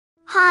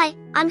Hi,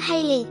 I'm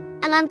Hayley,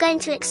 and I'm going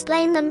to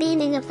explain the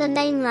meaning of the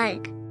name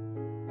Rogue.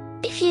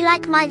 If you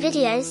like my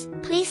videos,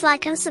 please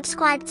like and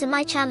subscribe to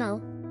my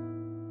channel.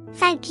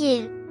 Thank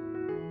you.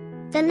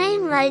 The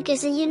name Rogue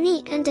is a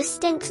unique and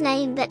distinct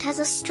name that has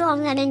a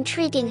strong and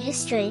intriguing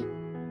history.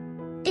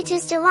 It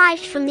is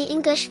derived from the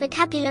English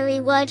vocabulary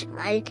word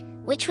rogue,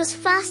 which was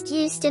first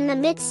used in the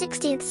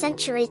mid-16th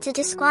century to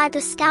describe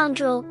a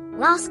scoundrel,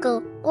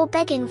 rascal, or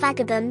begging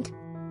vagabond.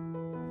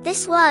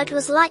 This word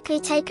was likely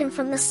taken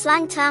from the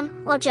slang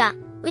term Roger,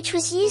 which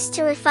was used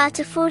to refer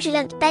to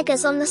fraudulent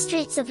beggars on the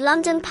streets of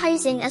London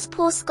posing as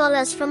poor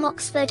scholars from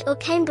Oxford or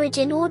Cambridge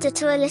in order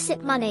to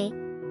elicit money.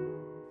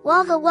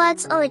 While the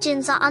word's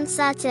origins are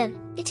uncertain,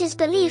 it is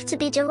believed to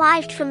be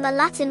derived from the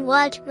Latin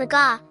word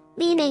rogar,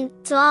 meaning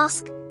to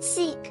ask,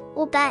 seek,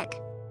 or beg.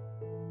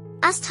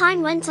 As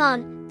time went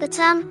on, the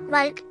term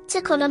rogue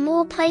took on a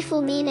more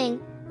playful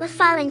meaning,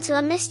 referring to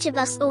a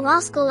mischievous or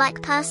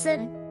rascal-like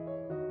person.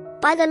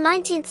 By the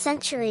 19th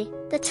century,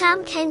 the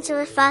term came to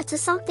refer to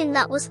something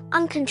that was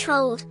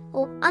uncontrolled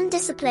or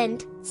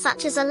undisciplined,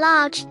 such as a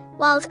large,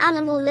 wild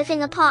animal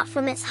living apart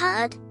from its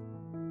herd.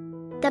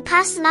 The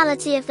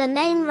personality of the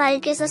name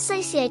Rogue is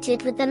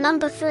associated with the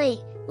number 3,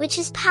 which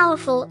is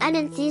powerful and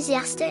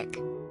enthusiastic.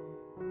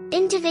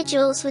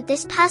 Individuals with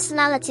this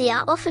personality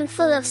are often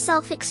full of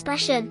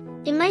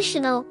self-expression,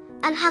 emotional,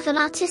 and have an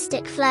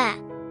artistic flair.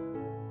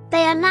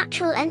 They are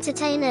natural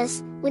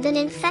entertainers, with an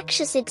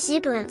infectious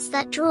exuberance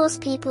that draws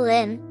people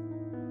in.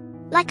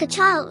 Like a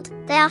child,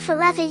 they are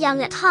forever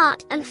young at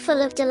heart and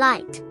full of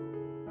delight.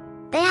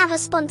 They have a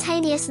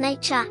spontaneous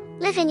nature,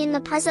 living in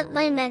the present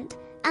moment,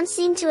 and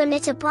seem to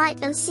emit a bright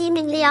and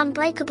seemingly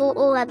unbreakable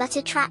aura that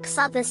attracts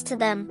others to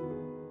them.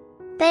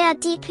 They are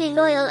deeply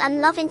loyal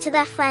and loving to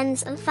their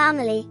friends and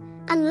family,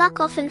 and luck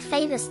often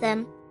favors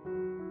them.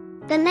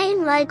 The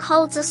name Rogue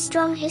holds a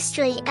strong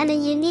history and a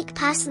unique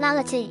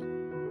personality.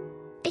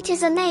 It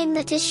is a name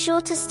that is sure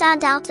to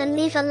stand out and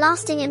leave a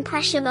lasting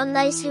impression on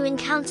those who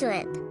encounter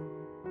it.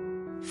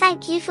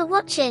 Thank you for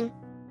watching.